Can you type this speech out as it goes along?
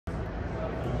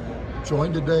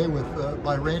Joined today with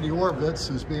by Randy Oravetz,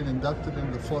 who's being inducted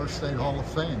into the Florida State Hall of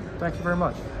Fame. Thank you very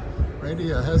much. Randy,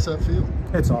 how's that feel?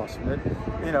 It's awesome.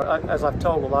 As I've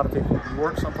told a lot of people, you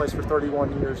work someplace for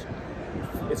 31 years,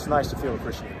 it's nice to feel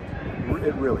appreciated.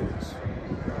 It really is.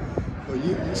 Well,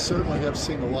 you certainly have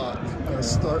seen a lot,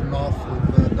 starting off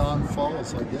with Don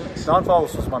Falls, I guess. Don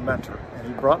Falls was my mentor, and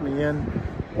he brought me in.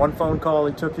 One phone call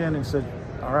he took in and said,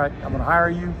 all right, I'm going to hire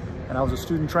you. And I was a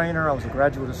student trainer, I was a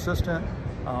graduate assistant.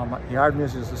 He hired me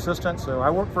as his assistant, so I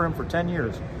worked for him for 10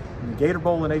 years. And the Gator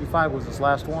Bowl in '85 was his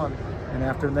last one, and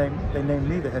after they named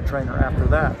me the head trainer after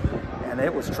that. And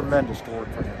it was tremendous to work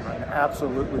for him, right?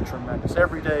 Absolutely tremendous.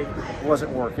 Every day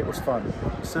wasn't work, it was fun.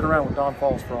 Sit around with Don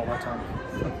Falls for all that time.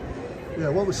 Yeah,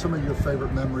 what were some of your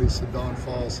favorite memories of Don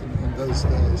Falls in those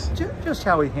days? Just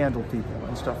how he handled people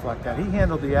and stuff like that. He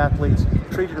handled the athletes,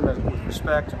 treated them with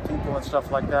respect and people and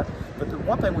stuff like that. But the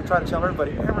one thing we try to tell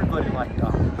everybody liked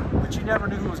Don. But you never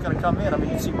knew who was going to come in. I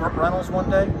mean, you'd see Burt Reynolds one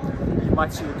day, you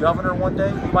might see the governor one day,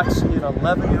 you might see an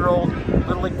 11-year-old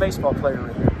Little League baseball player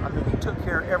in there. I mean, he took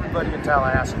care of everybody in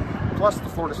Tallahassee, plus the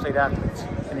Florida State athletes,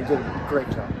 and he did a great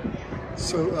job.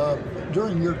 So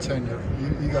during your tenure,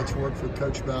 you got to work for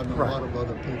Coach Bowden and Right. a lot of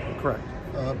other people. Correct.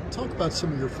 Talk about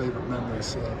some of your favorite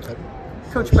memories.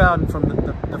 Coach Bowden, from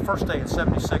the first day in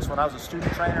 '76 when I was a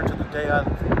student trainer to the day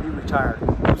he retired,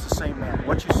 he was the same man.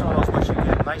 What you saw is what you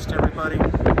get. Nice to everybody.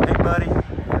 Hey, buddy.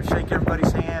 Shake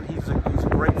everybody's hand. He's a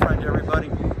great friend to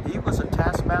everybody. He was a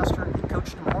taskmaster. He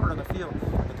coached them hard on the field,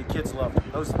 but the kids loved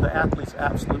him. The athletes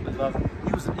absolutely loved him.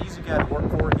 He was an easy guy to work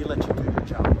for. He let you do your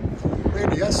job.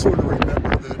 Randy, I sort of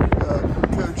remember that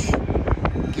Coach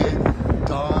gave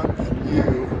Don and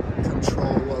you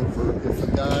control over if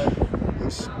a guy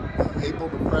was able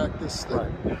to practice, that,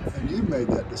 right. And you made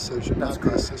that decision, That's not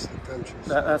correct. the assistant coaches.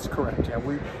 That's correct, yeah.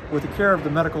 With the care of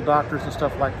the medical doctors and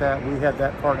stuff like that, we had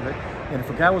that part of it. And if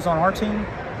a guy was on our team,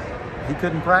 he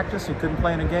couldn't practice, he couldn't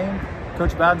play in a game,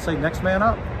 Coach Bowden said, next man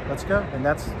up, let's go.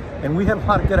 And we had a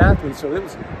lot of good athletes, so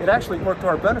it actually worked to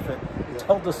our benefit. He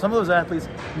told us, some of those athletes,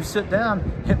 you sit down,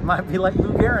 it might be like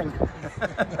Lou Gehrig.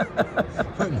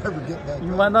 Never get back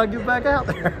You out. might not get back out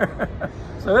there.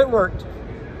 So it worked.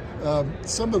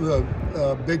 Some of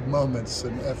the big moments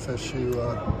in FSU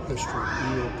history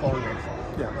you were a part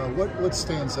of. Yeah. What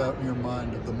stands out in your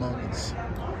mind of the moments?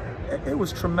 It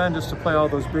was tremendous to play all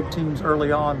those big teams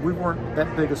early on. We weren't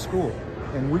that big a school,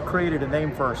 and we created a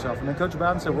name for ourselves. And then Coach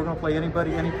Bowden said, we're going to play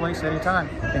anybody, any place, anytime.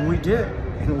 And we did,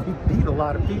 and we beat a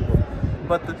lot of people.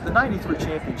 But the '93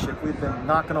 championship, we'd been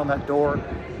knocking on that door,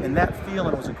 and that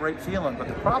feeling was a great feeling. But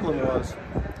the problem was,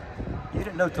 you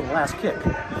didn't know till the last kick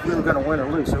if we were going to win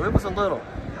or lose. So it was a little.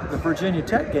 The Virginia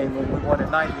Tech game when we won in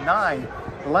 '99,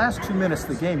 the last 2 minutes of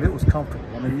the game, it was comfortable.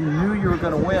 I mean, you knew you were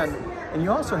going to win, and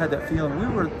you also had that feeling we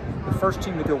were the first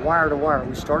team to go wire to wire.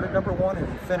 We started number one and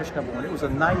we finished number one. It was a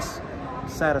nice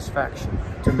satisfaction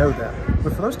to know that.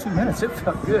 But for those 2 minutes, it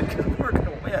felt good because we were going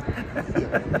to win.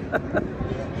 Yeah.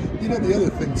 You know, the other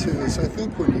thing too is I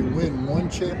think when you win one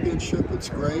championship, it's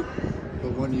great,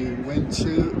 but when you win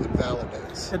two, it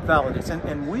validates. It validates,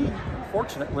 and we,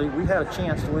 fortunately, we had a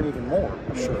chance to win even more.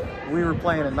 I mean, Sure. We were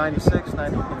playing in '96,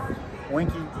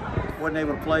 Winky wasn't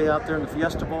able to play out there in the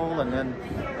Fiesta Bowl, and then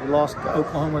we lost to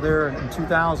Oklahoma there in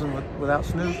 2000 without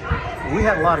Snoop. We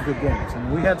had a lot of good games,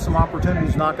 and we had some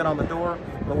opportunities knocking on the door,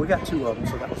 but we got 2 of them,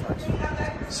 so that was nice.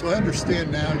 So I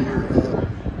understand now you're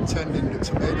tending to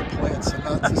tomato plants and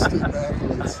not to student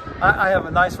athletes. I have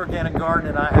a nice organic garden,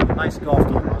 and I have a nice golf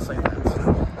game, I'll say that.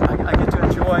 So I get to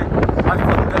enjoy my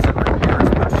fun visit right here as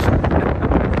much.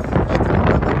 I can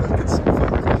remember making some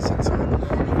phone calls into it.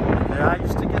 Yeah, I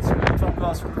used to get some phone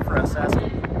calls from the press asking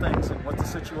things and what the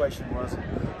situation was.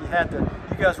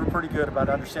 You guys were pretty good about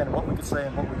understanding what we could say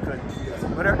and what we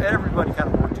couldn't. But everybody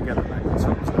kind of worked together back then,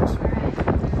 so it was nice.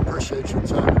 Appreciate your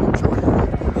time and enjoy